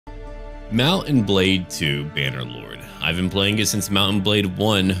Mountain Blade 2 Bannerlord. I've been playing it since Mountain Blade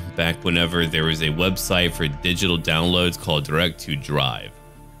 1, back whenever there was a website for digital downloads called Direct to Drive.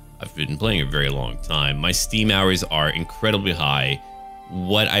 I've been playing a very long time. My Steam hours are incredibly high.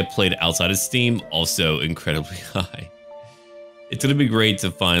 What I played outside of Steam, also incredibly high. It's going to be great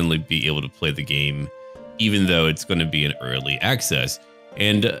to finally be able to play the game, even though it's going to be in early access.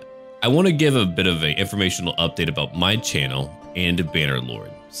 And I want to give a bit of an informational update about my channel and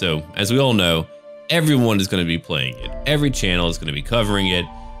Bannerlord. So, as we all know, everyone is going to be playing it. Every channel is going to be covering it,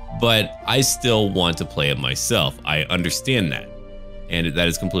 but I still want to play it myself. I understand that, and that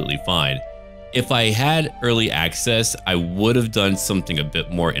is completely fine. If I had early access, I would have done something a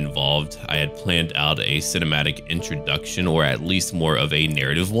bit more involved. I had planned out a cinematic introduction, or at least more of a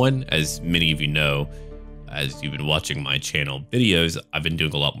narrative one. As many of you know, as you've been watching my channel videos, I've been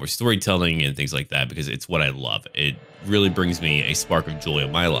doing a lot more storytelling and things like that because it's what I love. It really brings me a spark of joy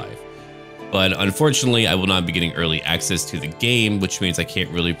in my life. But unfortunately, I will not be getting early access to the game, which means I can't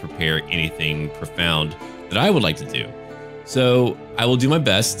really prepare anything profound that I would like to do. So I will do my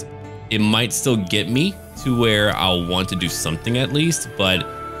best. It might still get me to where I'll want to do something at least,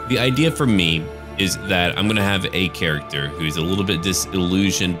 but the idea for me is that I'm going to have a character who's a little bit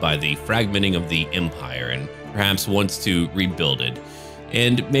disillusioned by the fragmenting of the Empire and perhaps wants to rebuild it.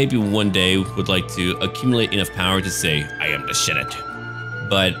 And maybe one day would like to accumulate enough power to say, I am the shit.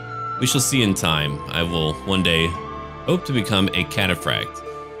 But we shall see in time. I will one day hope to become a cataphract.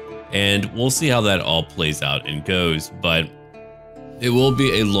 And we'll see how that all plays out and goes, but it will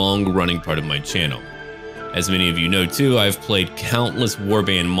be a long-running part of my channel. As many of you know too, I've played countless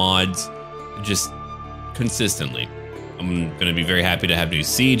warband mods just consistently. I'm going to be very happy to have new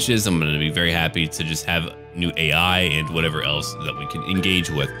sieges. I'm going to be very happy to just have new AI and whatever else that we can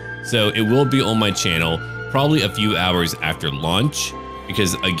engage with. So it will be on my channel probably a few hours after launch,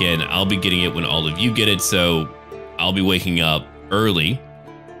 because again, I'll be getting it when all of you get it. So I'll be waking up early,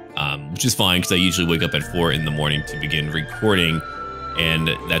 which is fine because I usually wake up at 4 in the morning to begin recording. And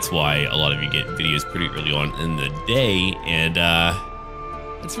that's why a lot of you get videos pretty early on in the day. And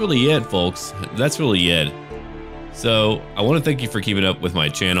that's really it, folks. That's really it. So I want to thank you for keeping up with my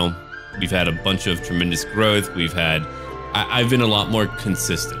channel. We've had a bunch of tremendous growth. I've been a lot more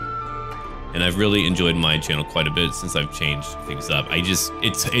consistent, and I've really enjoyed my channel quite a bit since I've changed things up.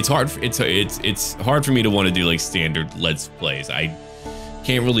 It's hard for me to want to do like standard Let's Plays. I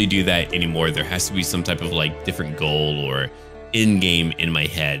can't really do that anymore. There has to be some type of like different goal or end game in my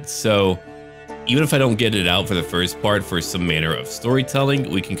head. So even if I don't get it out for the first part for some manner of storytelling,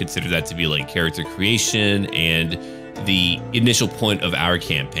 we can consider that to be like character creation and the initial point of our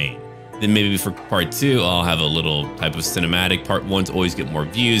campaign. Then maybe for part 2, I'll have a little type of cinematic. Part 1's always get more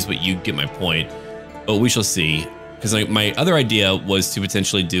views, but you get my point. But we shall see. Because like, my other idea was to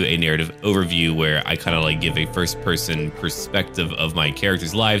potentially do a narrative overview where I kind of like give a first-person perspective of my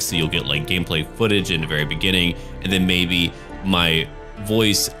character's lives. So you'll get like gameplay footage in the very beginning, and then maybe my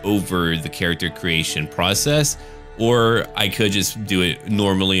voice over the character creation process. Or I could just do it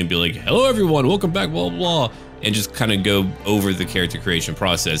normally and be like, hello everyone, welcome back, blah, blah, blah, and just kind of go over the character creation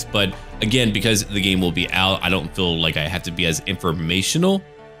process. But again, because the game will be out, I don't feel like I have to be as informational,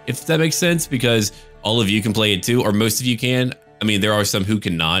 if that makes sense, because all of you can play it too, or most of you can. I mean, there are some who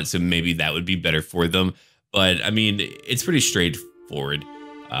cannot, so maybe that would be better for them. But I mean, it's pretty straightforward.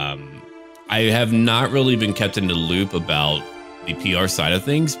 I have not really been kept in the loop about the PR side of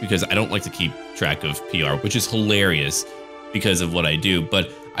things because I don't like to keep track of PR, which is hilarious because of what I do.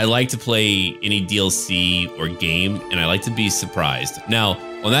 But I like to play any DLC or game, and I like to be surprised. Now,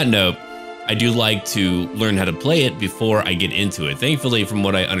 on that note, I do like to learn how to play it before I get into it. Thankfully, from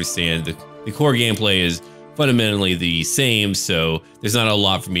what I understand, the core gameplay is fundamentally the same, so there's not a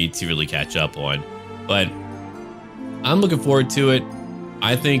lot for me to really catch up on. But I'm looking forward to it.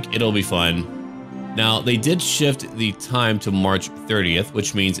 I think it'll be fun. Now, they did shift the time to March 30th,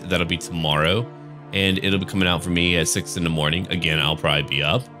 which means that'll be tomorrow, and it'll be coming out for me at 6 in the morning. Again, I'll probably be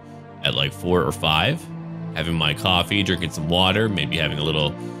up at like 4 or 5, having my coffee, drinking some water, maybe having a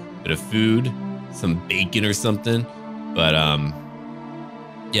little bit of food, some bacon or something. But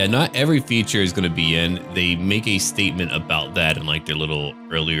yeah, not every feature is going to be in. They make a statement about that in like their little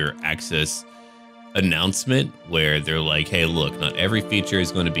earlier access announcement where they're like, hey, look, not every feature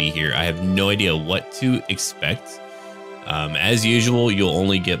is going to be here. I have no idea what to expect. As usual, you'll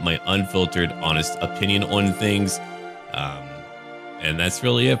only get my unfiltered, honest opinion on things. And that's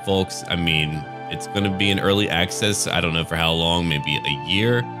really it, folks. I mean, it's going to be in early access. I don't know for how long, maybe a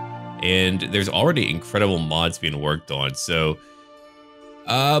year. And there's already incredible mods being worked on. So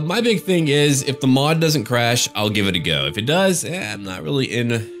my big thing is if the mod doesn't crash, I'll give it a go. If it does, I'm not really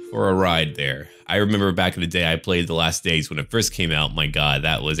in for a ride there. I remember back in the day I played The Last Days when it first came out. My god,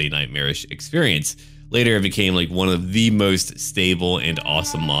 that was a nightmarish experience. Later it became like one of the most stable and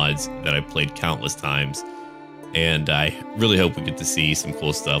awesome mods that I played countless times. And I really hope we get to see some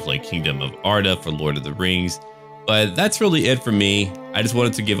cool stuff like Kingdom of Arda for Lord of the Rings. But that's really it for me. I just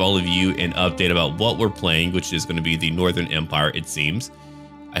wanted to give all of you an update about what we're playing, which is going to be the Northern Empire, it seems.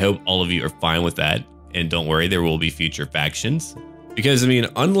 I hope all of you are fine with that. And don't worry, there will be future factions. Because, I mean,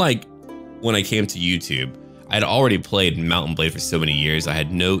 unlike when I came to YouTube, I'd already played Mount and Blade for so many years, I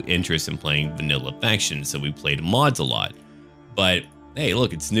had no interest in playing vanilla factions, so we played mods a lot. But, hey,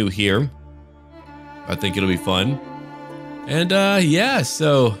 look, it's new here. I think it'll be fun. And yeah,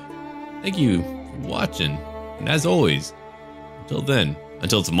 so thank you for watching. And as always, until then,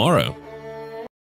 until tomorrow,